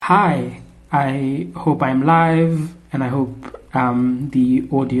Hi, I hope I'm live and I hope the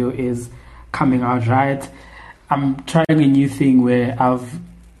audio is coming out right. I'm trying a new thing where I've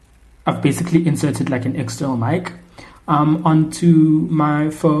basically inserted like an external mic onto my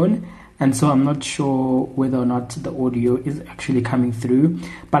phone, and so I'm not sure whether or not the audio is actually coming through,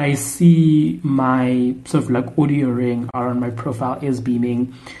 but I see my sort of like audio ring around my profile is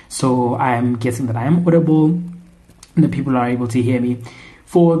beaming, so I'm guessing that I am audible and that people are able to hear me.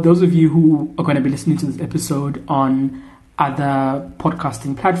 For those of you who are going to be listening to this episode on other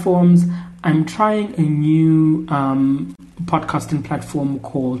podcasting platforms, I'm trying a new podcasting platform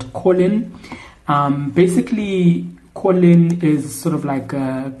called Callin. Basically, Callin is sort of like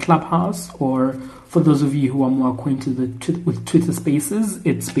a Clubhouse, or for those of you who are more acquainted with Twitter Spaces,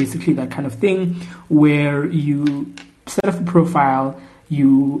 it's basically that kind of thing where you set up a profile,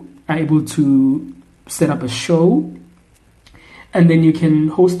 you are able to set up a show, and then you can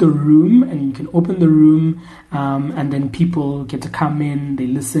host a room and you can open the room, and then people get to come in, they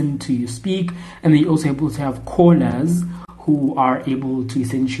listen to you speak, and then you're also able to have callers who are able to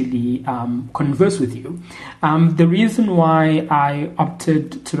essentially converse with you. The reason why I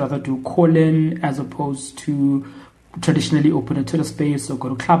opted to rather do call-in as opposed to traditionally open a Twitter space or go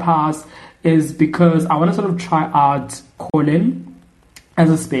to Clubhouse is because I want to sort of try out call-in as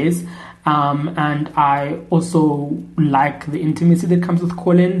a space. And I also like the intimacy that comes with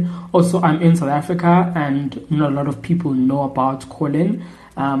call-in. Also, I'm in South Africa and not a lot of people know about call-in.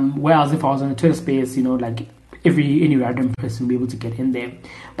 Whereas if I was on a Twitter space, like any random person will be able to get in there.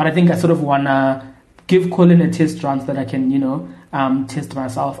 But I think I sort of want to give call-in a test run so that I can, test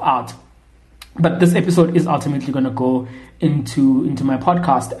myself out. But this episode is ultimately going to go into my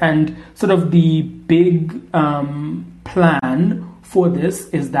podcast. And sort of the big plan for this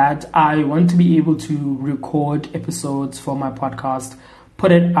is that I want to be able to record episodes for my podcast,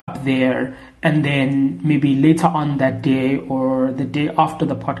 put it up there, and then maybe later on that day or the day after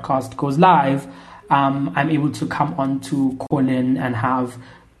the podcast goes live, I'm able to come on to call in and have,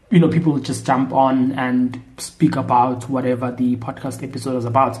 people just jump on and speak about whatever the podcast episode is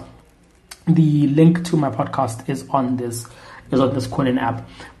about. The link to my podcast is on this call-in app.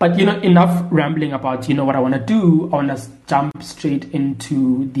 But enough rambling about what I want to do. I want to jump straight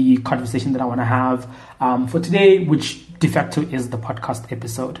into the conversation that I want to have for today, which de facto is the podcast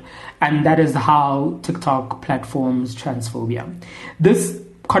episode, and that is how TikTok platforms transphobia. This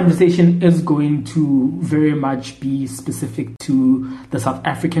conversation is going to very much be specific to the South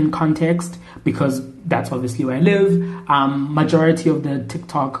African context because that's obviously where I live. Majority of the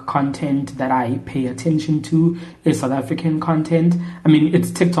TikTok content that I pay attention to is South African content. I mean,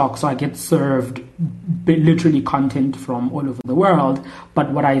 it's TikTok, so I get served literally content from all over the world,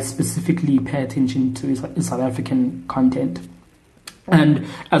 but what I specifically pay attention to is South African content. And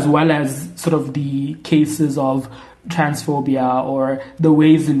as well as sort of the cases of transphobia or the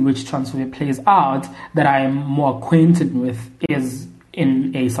ways in which transphobia plays out that I am more acquainted with is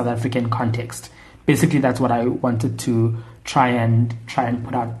in a South African context. Basically, that's what I wanted to try and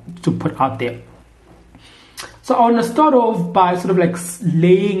put out there. So I want to start off by sort of like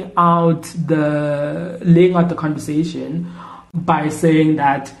laying out the conversation by saying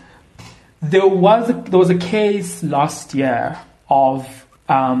that there was a case last year of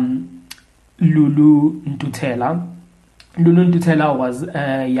Lulu Ntutela. Lulu Ntutela was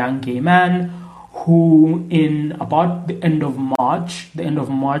a young gay man who, in about the end of March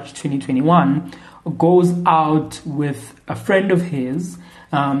 2021, goes out with a friend of his.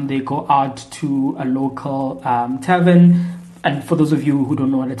 They go out to a local tavern. And for those of you who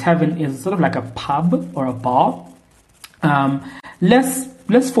don't know what a tavern is, sort of like a pub or a bar.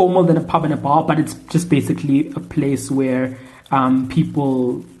 Less formal than a pub and a bar, but it's just basically a place where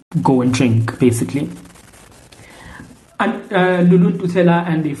people go and drink, basically. And Lulu Ntutela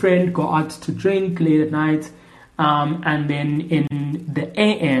and a friend go out to drink late at night, and then in the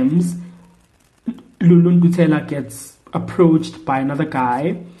AMs, Lulu Ntutela gets approached by another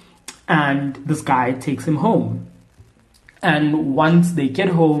guy, and this guy takes him home. And once they get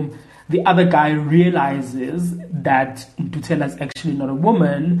home, the other guy realizes that Ntutela is actually not a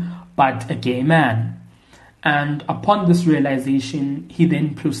woman, but a gay man. And upon this realization, he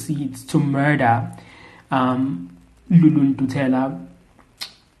then proceeds to murder Lulu Ntutela,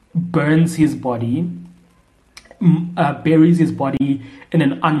 burns his body, buries his body in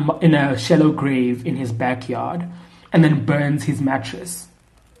a shallow grave in his backyard, and then burns his mattress.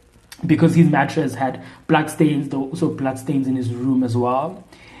 Because his mattress had blood stains, there were also blood stains in his room as well.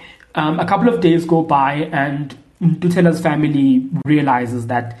 A couple of days go by, and Ntutela's family realizes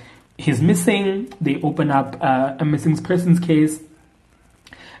that he's missing. They open up a missing persons case,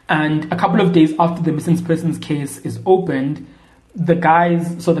 And a couple of days after the missing persons case is opened, the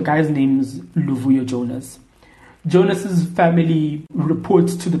guy's name is Luvuyo Jonas. Jonas's family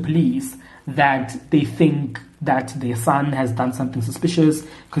reports to the police that they think that their son has done something suspicious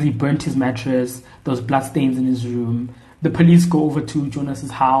because he burnt his mattress, there was bloodstains in his room. The police go over to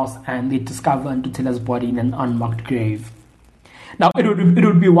Jonas's house and they discover Ntutela's body in an unmarked grave. Now, it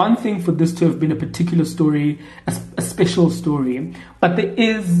would be one thing for this to have been a particular story, a special story, but there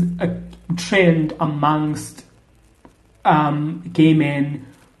is a trend amongst gay men,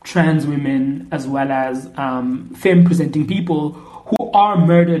 trans women, as well as femme-presenting people who are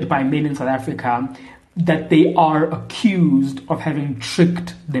murdered by men in South Africa, that they are accused of having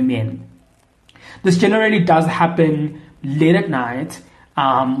tricked the men. This generally does happen late at night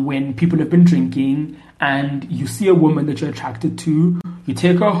when people have been drinking and you see a woman that you're attracted to, you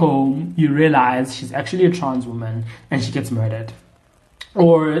take her home, you realize she's actually a trans woman and she gets murdered.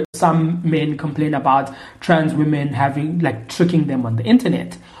 Or some men complain about trans women tricking them on the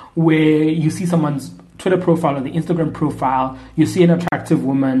internet, where you see someone's Twitter profile or the Instagram profile, you see an attractive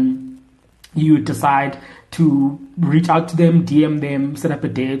woman, you decide to reach out to them, DM them, set up a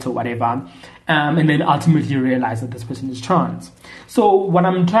date or whatever, and then ultimately realize that this person is trans. So what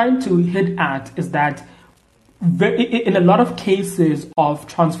I'm trying to hit at is that in a lot of cases of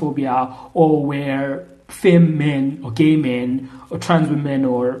transphobia, or where femme men or gay men or trans women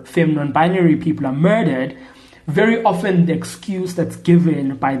or femme non-binary people are murdered, very often the excuse that's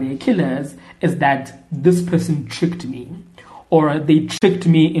given by their killers is that this person tricked me, or they tricked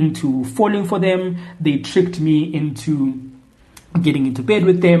me into falling for them, they tricked me into getting into bed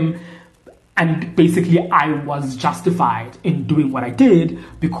with them, and basically I was justified in doing what I did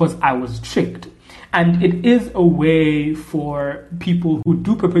because I was tricked. And it is a way for people who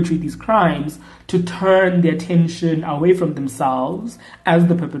do perpetrate these crimes to turn their attention away from themselves as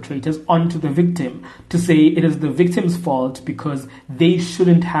the perpetrators onto the victim, to say it is the victim's fault because they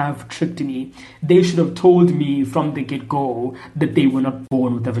shouldn't have tricked me. They should have told me from the get-go that they were not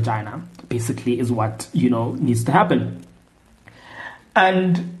born with a vagina, basically is what, needs to happen.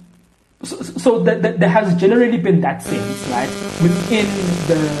 And so there has generally been that sense, right, within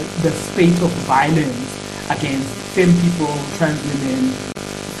the spate of violence against femme people, trans women,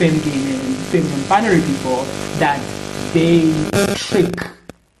 femme gay men, femme non-binary people, that they trick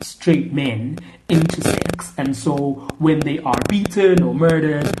straight men into sex. And so when they are beaten or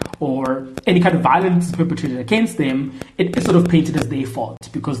murdered or any kind of violence is perpetrated against them, it is sort of painted as their fault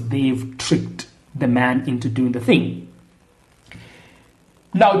because they've tricked the man into doing the thing.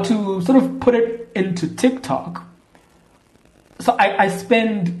 Now, to sort of put it into TikTok, so I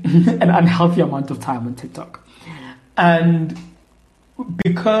spend an unhealthy amount of time on TikTok. And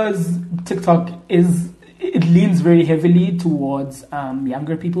because TikTok it leans very heavily towards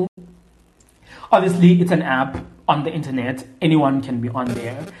younger people. Obviously, it's an app on the internet. Anyone can be on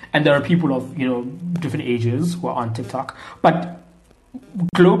there. And there are people of, different ages who are on TikTok. But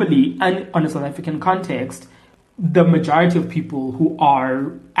globally and on a South African context, the majority of people who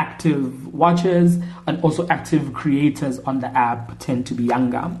are active watchers and also active creators on the app tend to be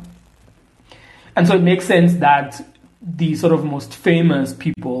younger. And so it makes sense that the sort of most famous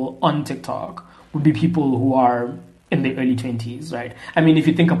people on TikTok would be people who are in their early 20s, right? I mean, if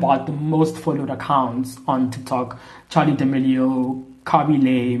you think about the most followed accounts on TikTok, Charli D'Amelio, Kabi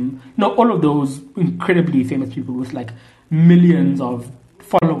Lame, all of those incredibly famous people with like millions of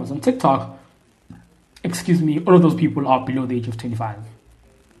followers on TikTok, all of those people are below the age of 25,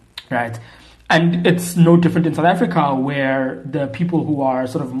 right? And it's no different in South Africa, where the people who are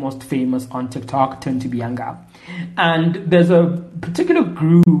sort of most famous on TikTok tend to be younger. And there's a particular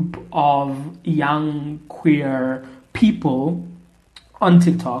group of young queer people on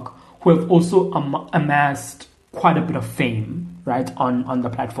TikTok who have also amassed quite a bit of fame, right, on the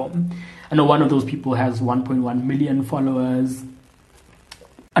platform. I know one of those people has 1.1 million followers.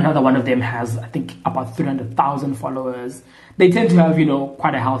 Another one of them has, I think, about 300,000 followers. They tend to have,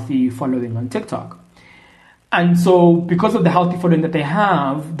 quite a healthy following on TikTok. And so because of the healthy following that they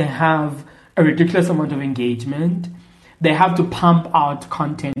have a ridiculous amount of engagement. They have to pump out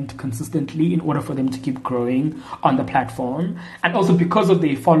content consistently in order for them to keep growing on the platform. And also because of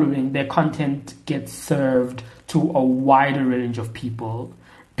their following, their content gets served to a wider range of people,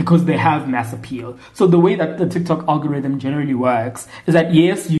 because they have mass appeal. So the way that the TikTok algorithm generally works is that,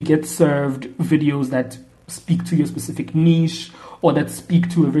 yes, you get served videos that speak to your specific niche or that speak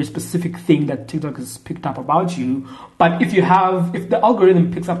to a very specific thing that TikTok has picked up about you. But if the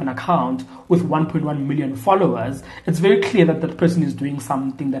algorithm picks up an account with 1.1 million followers, it's very clear that that person is doing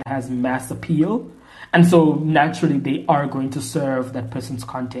something that has mass appeal. And so naturally they are going to serve that person's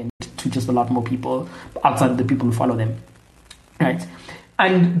content to just a lot more people outside of the people who follow them, right?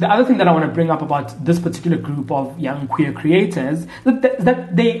 And the other thing that I want to bring up about this particular group of young queer creators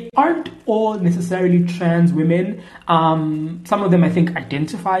that they aren't all necessarily trans women. Some of them, I think,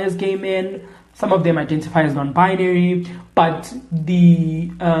 identify as gay men. Some of them identify as non-binary. But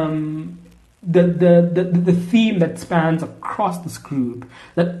the theme that spans across this group,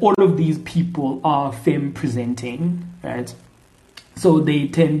 that all of these people are femme presenting, right? So they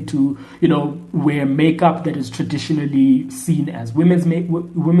tend to, wear makeup that is traditionally seen as women's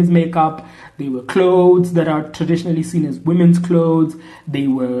makeup. They wear clothes that are traditionally seen as women's clothes. They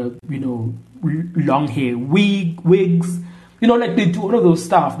wear, long hair wigs. Like they do all of those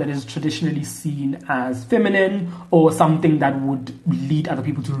stuff that is traditionally seen as feminine or something that would lead other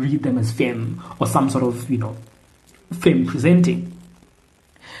people to read them as femme or some sort of, femme presenting.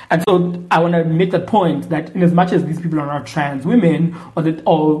 And so I want to make that point that in as much as these people are not trans women, or not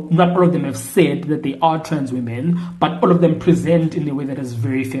all of them have said that they are trans women, but all of them present in a way that is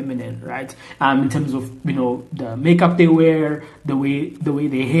very feminine, right? In terms of, the makeup they wear, the way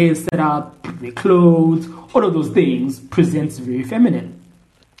their hair is set up, their clothes, all of those things presents very feminine.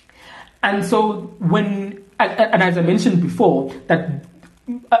 And so and as I mentioned before, that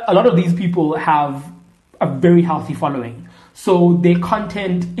a lot of these people have a very healthy following. So their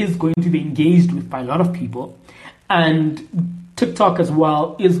content is going to be engaged with by a lot of people. And TikTok as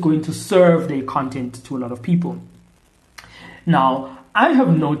well is going to serve their content to a lot of people. Now, I have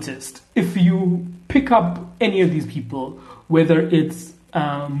noticed if you pick up any of these people, whether it's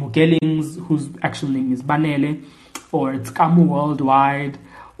Mugelings, whose actual name is Banele, or it's Kamu Worldwide,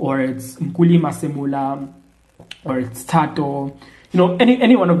 or it's Nkuli Masemula, or it's Tato,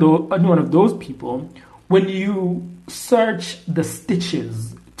 any one of those people, when you search the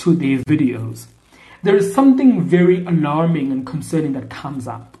stitches to their videos, there is something very alarming and concerning that comes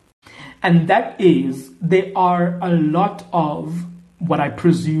up. And that is, there are a lot of what I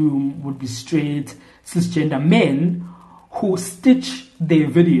presume would be straight cisgender men who stitch their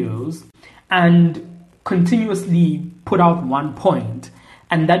videos and continuously put out one point.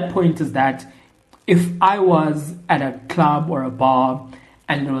 And that point is that if I was at a club or a bar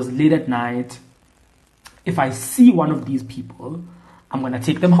and it was late at night, if I see one of these people, I'm going to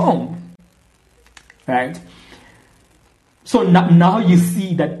take them home, right? So now you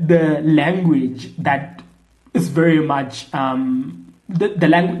see that the language that is very much the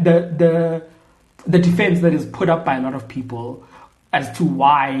defense that is put up by a lot of people as to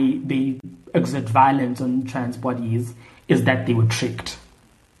why they exert violence on trans bodies is that they were tricked.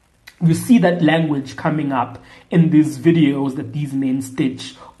 You see that language coming up in these videos that these men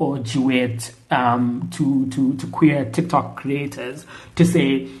stitch or duet to queer TikTok creators to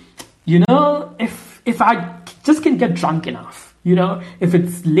say, if I just can get drunk enough, if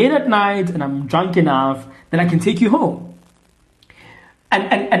it's late at night and I'm drunk enough, then I can take you home.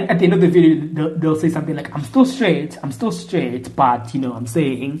 And at the end of the video, they'll say something like, I'm still straight, but, I'm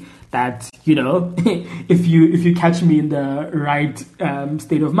saying that, if you catch me in the right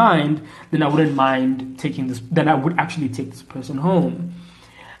state of mind, then I wouldn't mind then I would actually take this person home.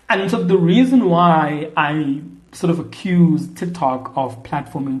 And so the reason why I sort of accuse TikTok of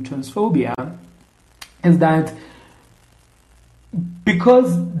platforming transphobia is that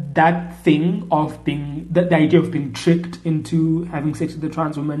because that thing of the idea of being tricked into having sex with a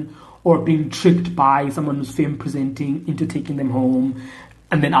trans woman, or being tricked by someone who's femme presenting into taking them home,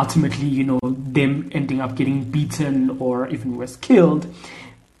 and then ultimately, them ending up getting beaten or even worse, killed,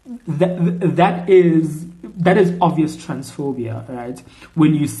 that is obvious transphobia, right?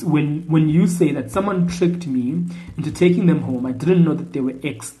 When you say that someone tricked me into taking them home, I didn't know that they were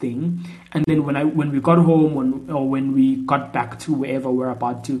X thing, and then when we got home or when we got back to wherever we're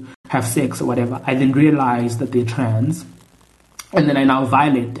about to have sex or whatever, I then realized that they're trans, and then I now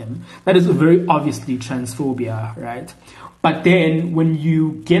violate them. That is very obviously transphobia, right? But then when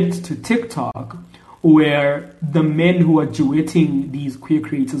you get to TikTok, where the men who are duetting these queer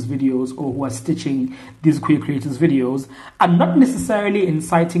creators' videos or who are stitching these queer creators' videos are not necessarily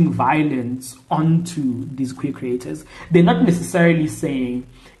inciting violence onto these queer creators. They're not necessarily saying,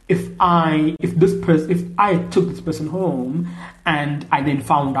 if I took this person home and I then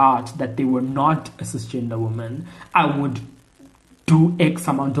found out that they were not a cisgender woman, I would do X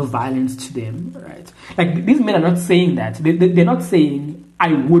amount of violence to them, right? Like, these men are not saying that. They're not saying,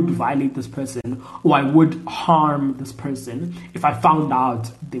 I would violate this person or I would harm this person if I found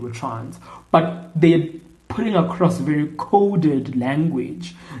out they were trans. But they're putting across very coded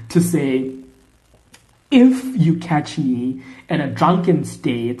language to say, if you catch me in a drunken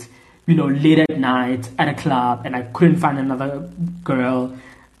state, late at night at a club and I couldn't find another girl,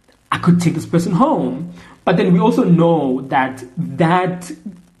 I could take this person home. But then we also know that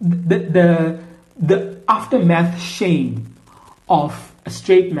the aftermath shame of a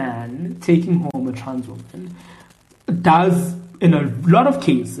straight man taking home a trans woman does, in a lot of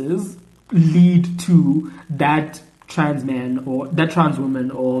cases, lead to that trans man or that trans woman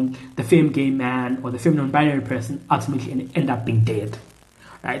or the femme gay man or the femme non-binary person ultimately end up being dead,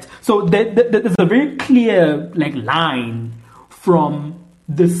 right? So there's a very clear line from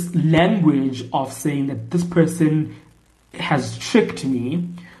this language of saying that this person has tricked me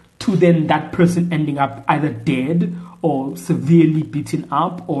to then that person ending up either dead or severely beaten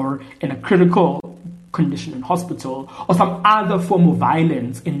up or in a critical condition in hospital or some other form of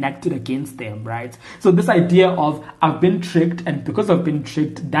violence enacted against them, right? So this idea of I've been tricked, and because I've been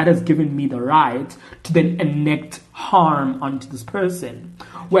tricked, that has given me the right to then enact harm onto this person.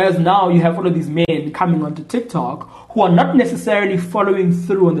 Whereas now you have all of these men coming onto TikTok who are not necessarily following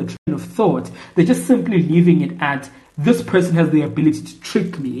through on the train of thought. They're just simply leaving it at, this person has the ability to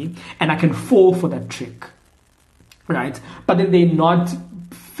trick me and I can fall for that trick, right? But then they're not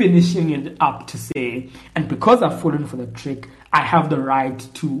finishing it up to say, and because I've fallen for the trick, I have the right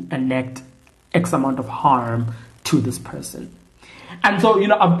to enact X amount of harm to this person. And so,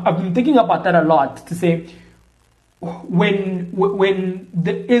 I've been thinking about that a lot to say, when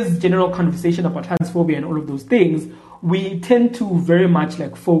there is general conversation about transphobia and all of those things, we tend to very much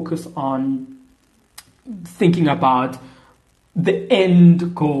focus on thinking about the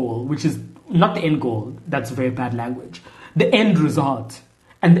end goal, which is not the end goal, that's very bad language, the end result.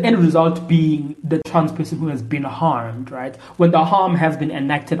 And the end result being the trans person who has been harmed, right? When the harm has been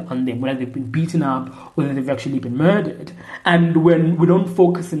enacted on them, whether they've been beaten up, whether they've actually been murdered. And when we don't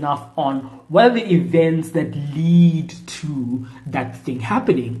focus enough on what are the events that lead to that thing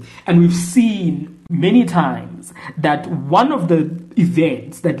happening. And we've seen many times that one of the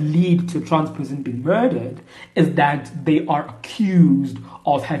events that lead to a trans person being murdered is that they are accused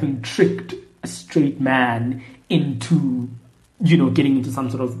of having tricked a straight man into getting into some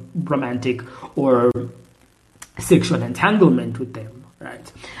sort of romantic or sexual entanglement with them,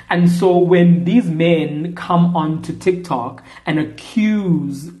 right? And so when these men come onto TikTok and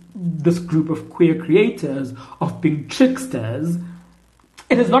accuse this group of queer creators of being tricksters,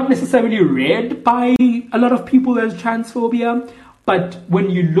 it is not necessarily read by a lot of people as transphobia, but when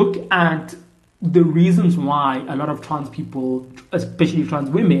you look at the reasons why a lot of trans people, especially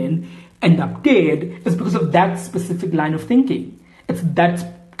trans women, end up dead, is because of that specific line of thinking. It's that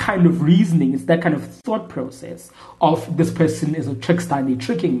kind of reasoning, it's that kind of thought process of this person is a trickster and they're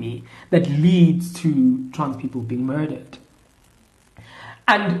tricking me that leads to trans people being murdered.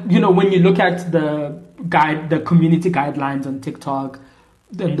 And, when you look at the community guidelines on TikTok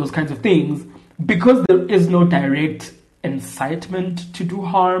and those kinds of things, because there is no direct incitement to do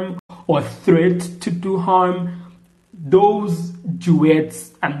harm or threat to do harm, those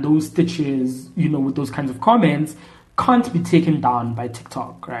duets and those stitches, with those kinds of comments can't be taken down by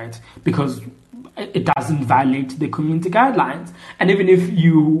TikTok, right? Because it doesn't violate the community guidelines. And even if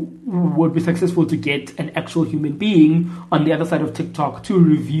you would be successful to get an actual human being on the other side of TikTok to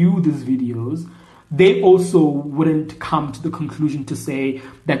review these videos, they also wouldn't come to the conclusion to say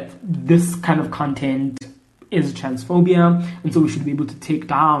that this kind of content is transphobia, and so we should be able to take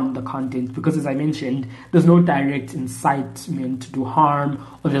down the content because, as I mentioned, there's no direct incitement to do harm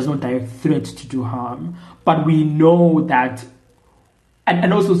or there's no direct threat to do harm. But we know that,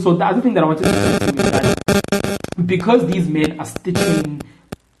 and also, so the other thing that I wanted to say is that because these men are stitching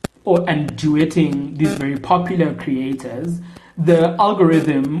and duetting these very popular creators, the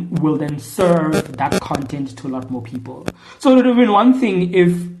algorithm will then serve that content to a lot more people. So it would have been one thing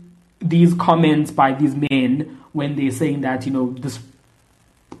if these comments by these men, when they're saying that,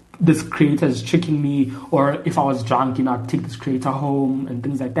 this creator is tricking me, or if I was drunk, I'd take this creator home and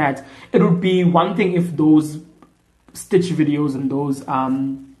things like that. It would be one thing if those stitch videos and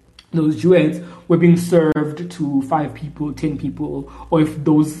those duets were being served to 5 people, 10 people, or if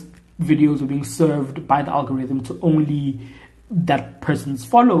those videos were being served by the algorithm to only that person's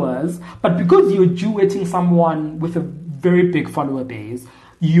followers. But because you're duetting someone with a very big follower base,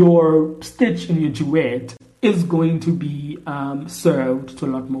 your stitch and your duet is going to be served to a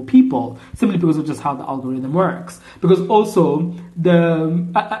lot more people, simply because of just how the algorithm works. Because also,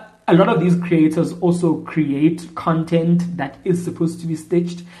 a lot of these creators also create content that is supposed to be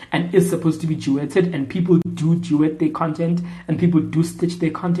stitched and is supposed to be duetted, and people do duet their content and people do stitch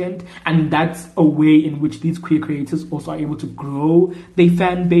their content, and that's a way in which these queer creators also are able to grow their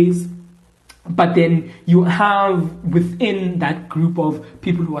fan base. But then you have within that group of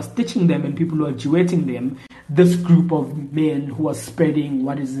people who are stitching them and people who are duetting them, this group of men who are spreading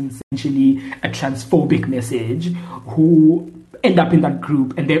what is essentially a transphobic message, who end up in that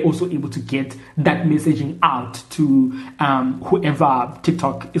group, and they're also able to get that messaging out to whoever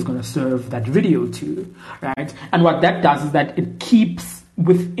TikTok is going to serve that video to, right? And what that does is that it keeps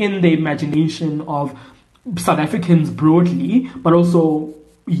within the imagination of South Africans broadly, but also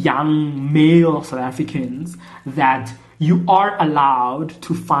young male South Africans, that you are allowed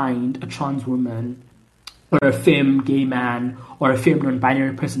to find a trans woman or a femme gay man or a femme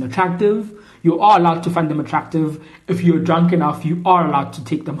non-binary person attractive. You are allowed to find them attractive. If you're drunk enough, you are allowed to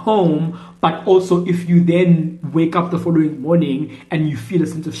take them home. But also, if you then wake up the following morning and you feel a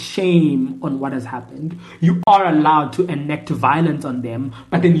sense of shame on what has happened, you are allowed to enact violence on them,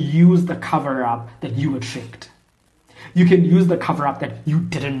 but then use the cover-up that you were tricked. You can use the cover-up that you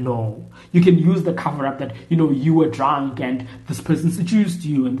didn't know. You can use the cover-up that, you were drunk and this person seduced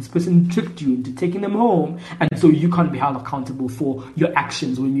you and this person tricked you into taking them home. And so you can't be held accountable for your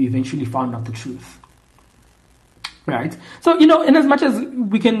actions when you eventually found out the truth. Right? So, in as much as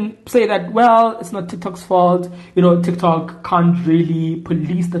we can say that, well, it's not TikTok's fault, TikTok can't really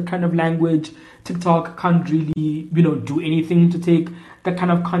police that kind of language. TikTok can't really, do anything to take that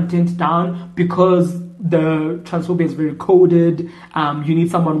kind of content down because the transphobia is very coded. You need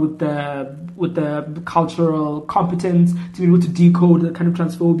someone with the cultural competence to be able to decode the kind of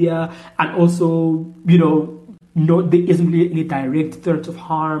transphobia, and also, there isn't really any direct threat of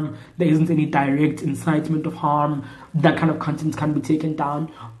harm. There isn't any direct incitement of harm. That kind of content can be taken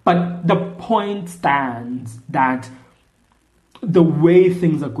down. But the point stands that the way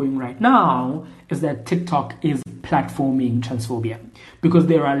things are going right now is that TikTok is platforming transphobia because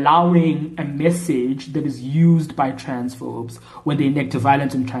they're allowing a message that is used by transphobes when they enact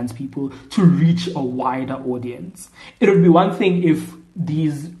violence on trans people to reach a wider audience. It would be one thing if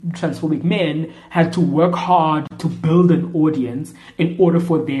these transphobic men had to work hard to build an audience in order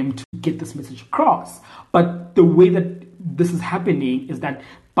for them to get this message across. But the way that this is happening is that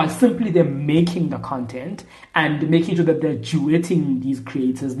by simply them making the content and making sure that they're duetting these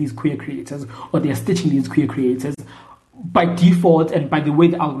creators, these queer creators, or they're stitching these queer creators, by default and by the way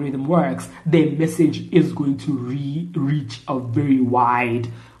the algorithm works, their message is going to reach a very wide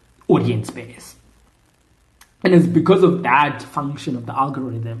audience base. And it's because of that function of the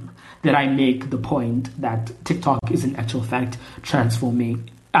algorithm that I make the point that TikTok is in actual fact platforming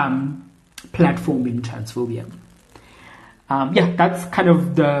transphobia. That's kind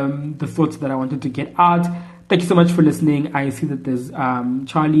of the thoughts that I wanted to get out. Thank you so much for listening. I see that there's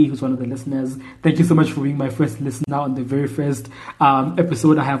Charlie, who's one of the listeners. Thank you so much for being my first listener on the very first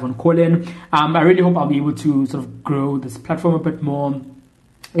episode I have on Call-In. I really hope I'll be able to sort of grow this platform a bit more.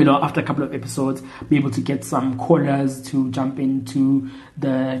 After a couple of episodes, be able to get some callers to jump into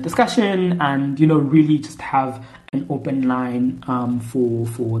the discussion and, really just have an open line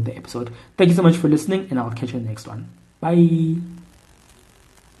for the episode. Thank you so much for listening, and I'll catch you in the next one. Bye.